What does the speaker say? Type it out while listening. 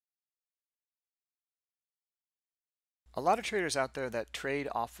A lot of traders out there that trade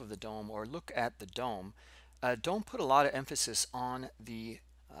off of the dome or look at the dome don't put a lot of emphasis on the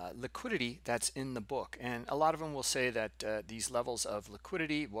liquidity that's in the book. And a lot of them will say that these levels of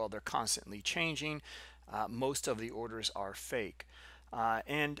liquidity, well, they're constantly changing. Most of the orders are fake.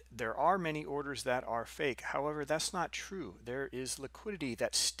 And there are many orders that are fake. However, that's not true. There is liquidity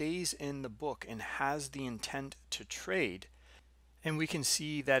that stays in the book and has the intent to trade. And we can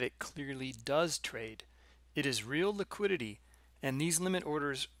see that it clearly does trade. It is real liquidity, and these limit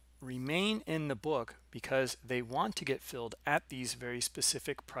orders remain in the book because they want to get filled at these very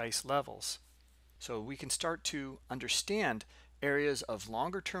specific price levels. So we can start to understand areas of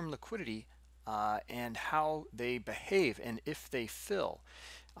longer term liquidity and how they behave and if they fill.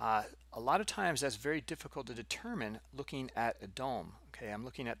 A lot of times that's very difficult to determine looking at a dome. Okay, I'm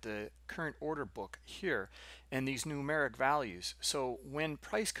looking at the current order book here and these numeric values. So when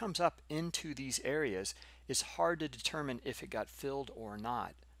price comes up into these areas, it's hard to determine if it got filled or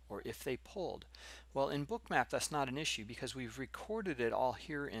not, or if they pulled. Well, in Bookmap, that's not an issue because we've recorded it all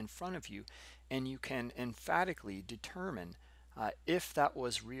here in front of you, and you can emphatically determine if that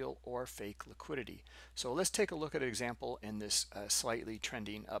was real or fake liquidity. So let's take a look at an example in this slightly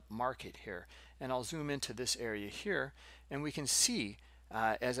trending up market here. And I'll zoom into this area here, and we can see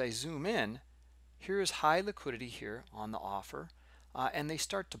as I zoom in, here is high liquidity here on the offer, and they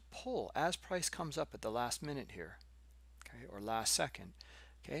start to pull as price comes up at the last minute here, okay, or last second,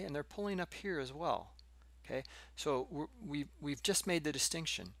 okay, and they're pulling up here as well, okay. So we've just made the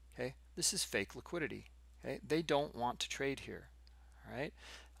distinction, okay. This is fake liquidity, okay. They don't want to trade here, all right.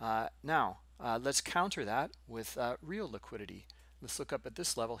 Now let's counter that with real liquidity. Let's look up at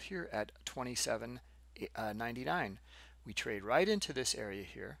this level here at 27.99. We trade right into this area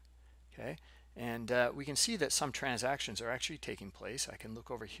here, okay, and we can see that some transactions are actually taking place. I can look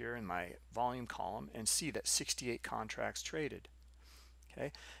over here in my volume column and see that 68 contracts traded.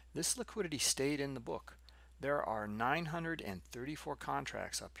 Okay, this liquidity stayed in the book. There are 934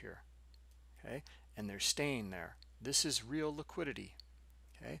 contracts up here, okay, and they're staying there. This is real liquidity.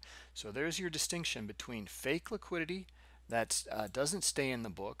 Okay, so there's your distinction between fake liquidity that doesn't stay in the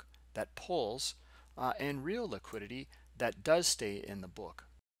book, that pulls, and real liquidity that does stay in the book.